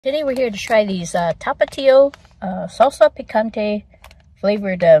Today we're here to try these Tapatio Salsa Picante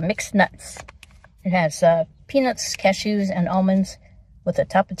flavored mixed nuts. It has peanuts, cashews, and almonds with a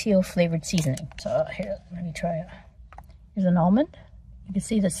Tapatio flavored seasoning. So here, let me try it. Here's an almond. You can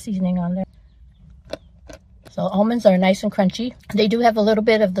see the seasoning on there. So almonds are nice and crunchy. They do have a little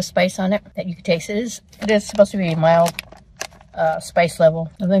bit of the spice on it that you can taste. It is supposed to be a mild spice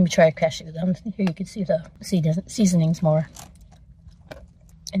level. Now, let me try cashews. Here you can see the seasonings more.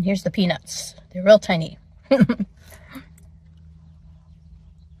 And here's the peanuts. They're real tiny.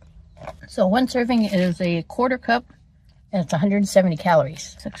 So one serving is a quarter cup, and it's 170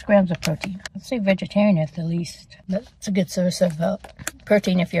 calories. 6 grams of protein. I'd say vegetarian at the least. That's a good source of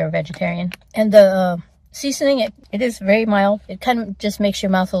protein if you're a vegetarian. And the seasoning, it is very mild. It kind of just makes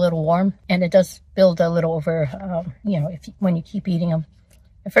your mouth a little warm, and it does build a little over, when you keep eating them.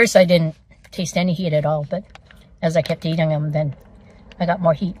 At first I didn't taste any heat at all, but as I kept eating them, then I got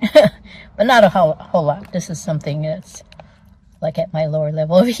more heat, but not a whole lot. This is something that's like at my lower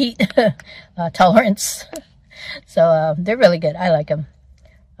level of heat tolerance. So they're really good. I like them.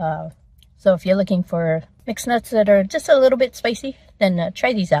 So if you're looking for mixed nuts that are just a little bit spicy, then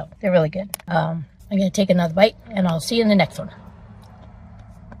try these out. They're really good. I'm going to take another bite, and I'll see you in the next one.